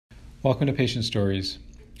Welcome to Patient Stories.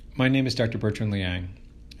 My name is Dr. Bertrand Liang,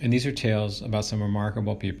 and these are tales about some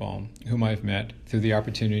remarkable people whom I've met through the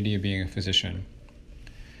opportunity of being a physician.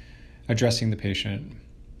 Addressing the patient.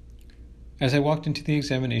 As I walked into the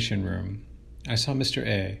examination room, I saw Mr.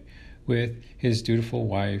 A with his dutiful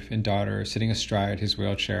wife and daughter sitting astride his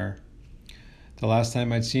wheelchair. The last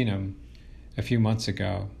time I'd seen him, a few months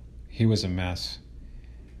ago, he was a mess.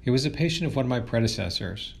 He was a patient of one of my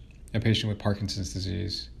predecessors, a patient with Parkinson's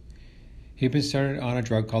disease. He had been started on a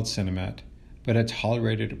drug called Sinemet, but had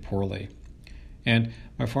tolerated it poorly. And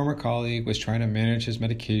my former colleague was trying to manage his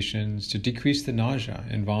medications to decrease the nausea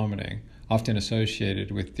and vomiting, often associated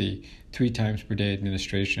with the 3 times per day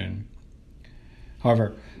administration.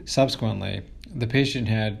 However, subsequently, the patient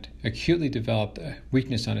had acutely developed a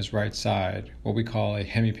weakness on his right side, what we call a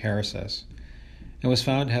hemiparesis, and was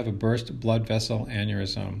found to have a burst blood vessel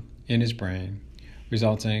aneurysm in his brain,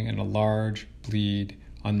 resulting in a large bleed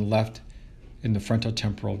on the left in the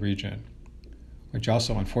frontotemporal region, which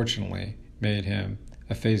also unfortunately made him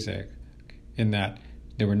aphasic in that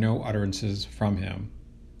there were no utterances from him,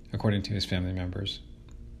 according to his family members.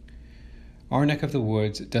 Our neck of the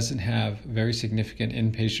woods doesn't have very significant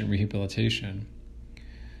inpatient rehabilitation.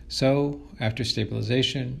 So, after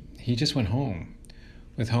stabilization, he just went home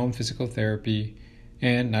with home physical therapy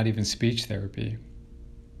and not even speech therapy.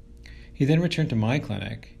 He then returned to my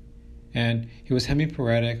clinic, and he was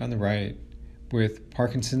hemiparetic on the right with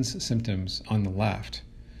Parkinson's symptoms on the left,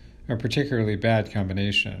 a particularly bad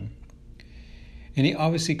combination. And he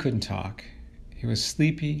obviously couldn't talk. He was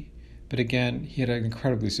sleepy, but again, he had an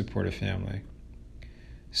incredibly supportive family.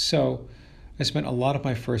 So I spent a lot of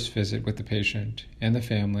my first visit with the patient and the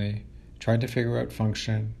family, trying to figure out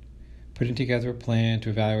function, putting together a plan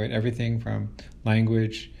to evaluate everything from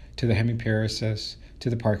language to the hemiparesis to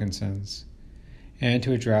the Parkinson's, and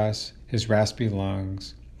to address his raspy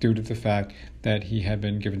lungs due to the fact that he had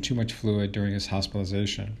been given too much fluid during his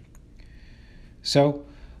hospitalization. So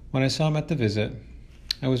when I saw him at the visit,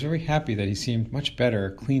 I was very happy that he seemed much better,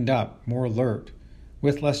 cleaned up, more alert,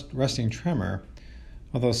 with less resting tremor,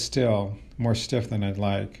 although still more stiff than I'd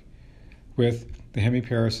like, with the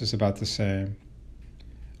hemiparesis about the same.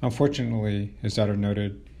 Unfortunately, his daughter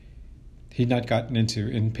noted, he'd not gotten into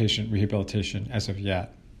inpatient rehabilitation as of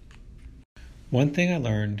yet. One thing I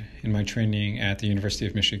learned in my training at the University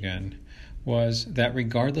of Michigan was that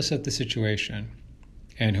regardless of the situation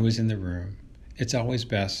and who is in the room, it's always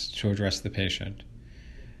best to address the patient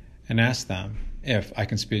and ask them if I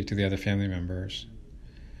can speak to the other family members.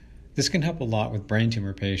 This can help a lot with brain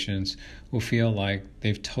tumor patients who feel like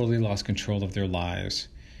they've totally lost control of their lives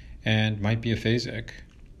and might be aphasic.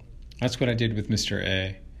 That's what I did with Mr.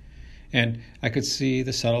 A. And I could see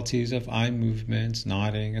the subtleties of eye movements,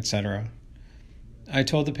 nodding, etc. I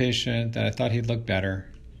told the patient that I thought he'd look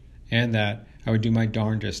better and that I would do my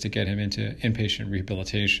darndest to get him into inpatient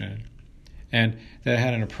rehabilitation, and that I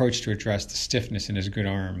had an approach to address the stiffness in his good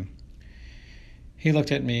arm. He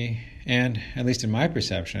looked at me and, at least in my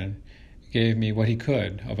perception, gave me what he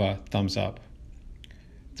could of a thumbs up.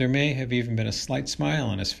 There may have even been a slight smile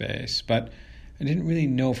on his face, but I didn't really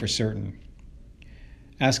know for certain.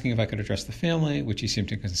 Asking if I could address the family, which he seemed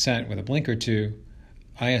to consent with a blink or two,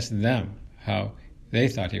 I asked them how they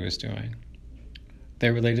thought he was doing.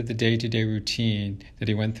 They related the day-to-day routine that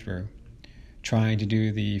he went through, trying to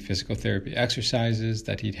do the physical therapy exercises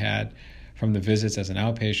that he'd had from the visits as an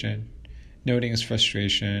outpatient, noting his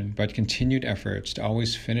frustration, but continued efforts to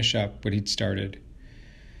always finish up what he'd started.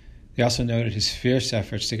 They also noted his fierce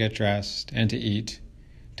efforts to get dressed and to eat,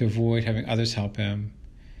 to avoid having others help him,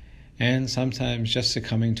 and sometimes just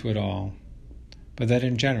succumbing to it all, but that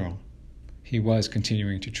in general, he was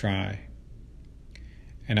continuing to try.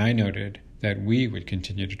 And I noted that we would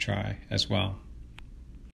continue to try as well.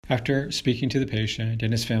 After speaking to the patient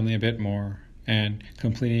and his family a bit more and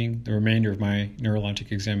completing the remainder of my neurologic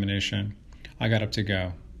examination, I got up to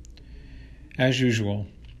go. As usual,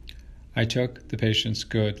 I took the patient's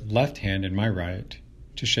good left hand in my right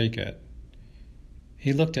to shake it.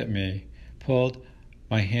 He looked at me, pulled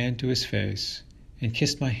my hand to his face, and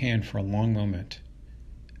kissed my hand for a long moment,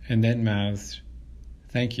 and then mouthed,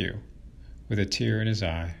 "Thank you," with a tear in his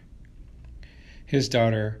eye. His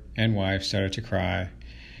daughter and wife started to cry,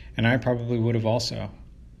 and I probably would have also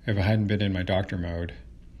if I hadn't been in my doctor mode.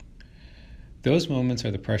 Those moments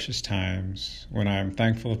are the precious times when I'm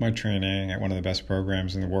thankful of my training at one of the best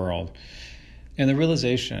programs in the world, and the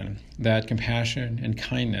realization that compassion and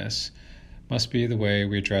kindness must be the way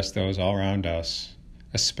we address those all around us,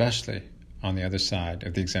 especially on the other side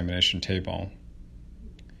of the examination table.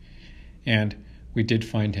 And we did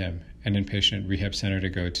find him an inpatient rehab center to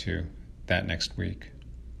go to that next week.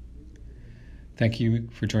 Thank you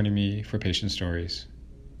for joining me for Patient Stories.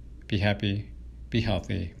 Be happy, be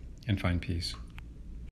healthy, and find peace.